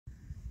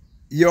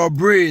your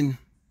brain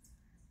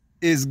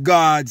is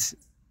God's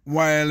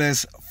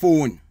wireless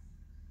phone.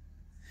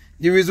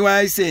 The reason why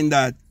I'm saying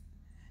that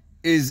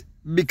is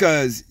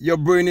because your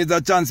brain is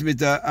a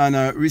transmitter and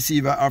a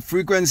receiver of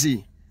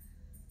frequency.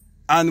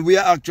 And we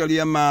are actually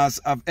a mass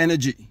of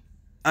energy.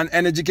 And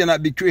energy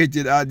cannot be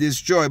created or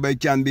destroyed, but it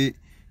can be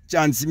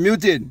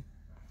transmuted.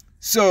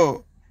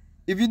 So,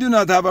 if you do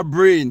not have a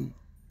brain,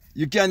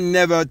 you can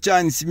never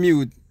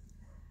transmute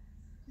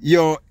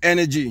your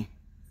energy.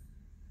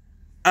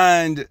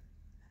 And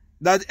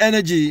that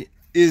energy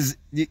is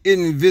the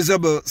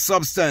invisible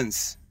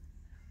substance,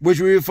 which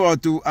we refer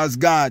to as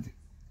God,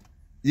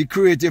 the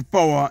creative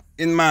power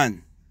in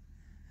man.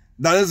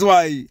 That is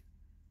why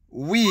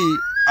we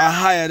are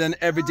higher than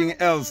everything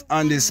else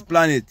on this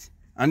planet.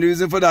 And the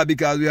reason for that,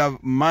 because we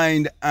have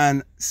mind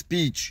and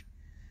speech.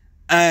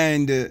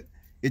 And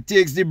it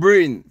takes the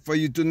brain for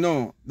you to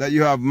know that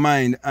you have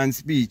mind and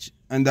speech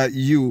and that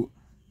you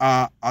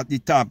are at the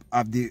top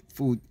of the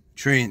food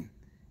train.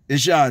 In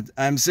short,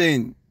 I'm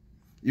saying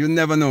you'll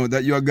never know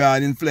that you're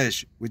God in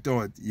flesh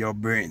without your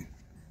brain.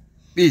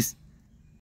 Peace.